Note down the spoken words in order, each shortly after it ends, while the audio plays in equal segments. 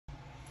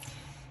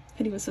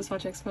Anyway,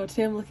 SwissWatchExpo.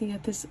 Today I'm looking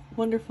at this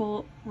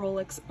wonderful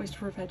Rolex Oyster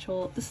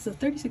Perpetual. This is a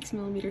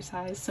 36mm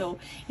size, so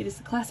it is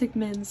the classic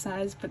men's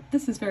size, but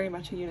this is very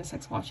much a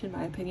unisex watch in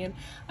my opinion.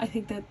 I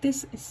think that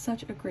this is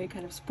such a great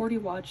kind of sporty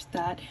watch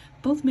that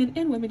both men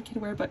and women can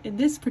wear, but in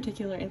this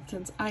particular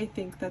instance, I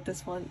think that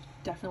this one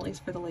definitely is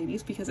for the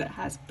ladies because it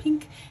has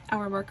pink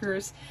hour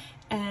markers,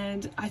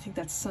 and I think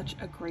that's such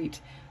a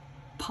great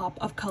pop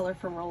of color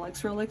from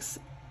Rolex. Rolex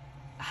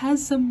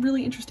has some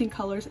really interesting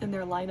colors in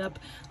their lineup,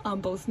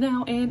 both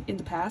now and in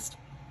the past.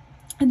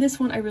 And this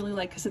one I really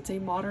like because it's a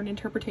modern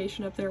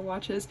interpretation of their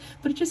watches,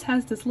 but it just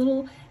has this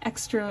little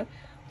extra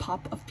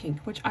pop of pink,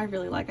 which I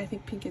really like. I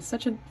think pink is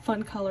such a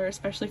fun color,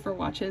 especially for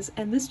watches,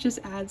 and this just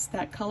adds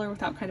that color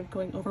without kind of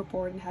going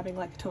overboard and having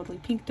like a totally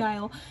pink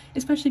dial,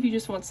 especially if you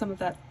just want some of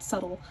that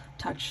subtle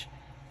touch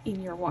in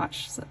your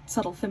watch,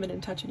 subtle feminine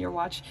touch in your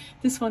watch.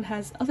 This one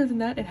has, other than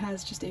that, it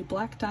has just a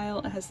black dial.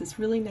 It has this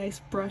really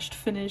nice brushed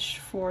finish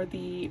for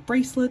the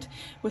bracelet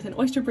with an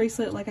oyster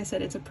bracelet. Like I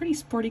said, it's a pretty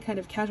sporty kind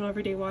of casual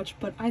everyday watch,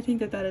 but I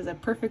think that that is a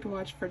perfect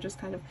watch for just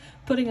kind of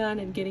putting on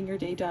and getting your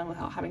day done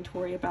without having to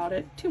worry about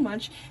it too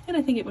much, and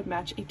I think it would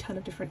match a ton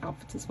of different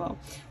outfits as well.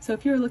 So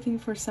if you're looking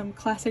for some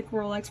classic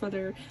Rolex,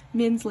 whether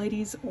men's,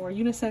 ladies, or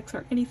unisex,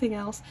 or anything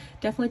else,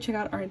 definitely check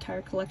out our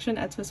entire collection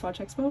at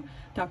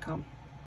SwissWatchExpo.com.